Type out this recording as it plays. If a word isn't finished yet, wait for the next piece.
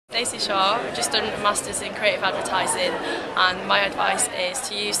Lacey Shaw. I've just done a Masters in Creative Advertising, and my advice is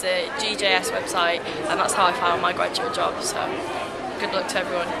to use the GJS website, and that's how I found my graduate job, so good luck to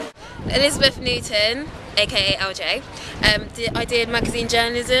everyone. Elizabeth Newton, aka LJ. I did magazine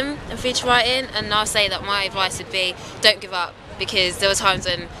journalism and feature writing, and I'll say that my advice would be don't give up, because there were times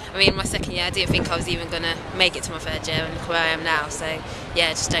when, in my second year I didn't think I was even going to make it to my third year, and look where I am now, so yeah,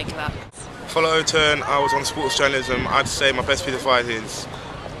 just don't give up. Follow Overton, I was on sports journalism. I'd say my best piece of advice is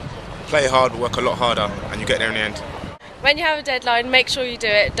play hard, work a lot harder, and you get there in the end. When you have a deadline, make sure you do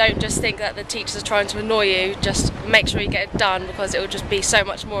it. Don't just think that the teachers are trying to annoy you, just make sure you get it done, because it will just be so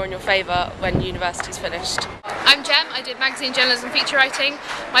much more in your favour when university's finished. I'm Jem, I did magazine journalism and feature writing.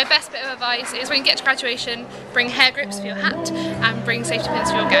 My best bit of advice is when you get to graduation, bring hair grips for your hat and bring safety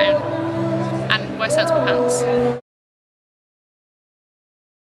pins for your gown, and wear sensible pants.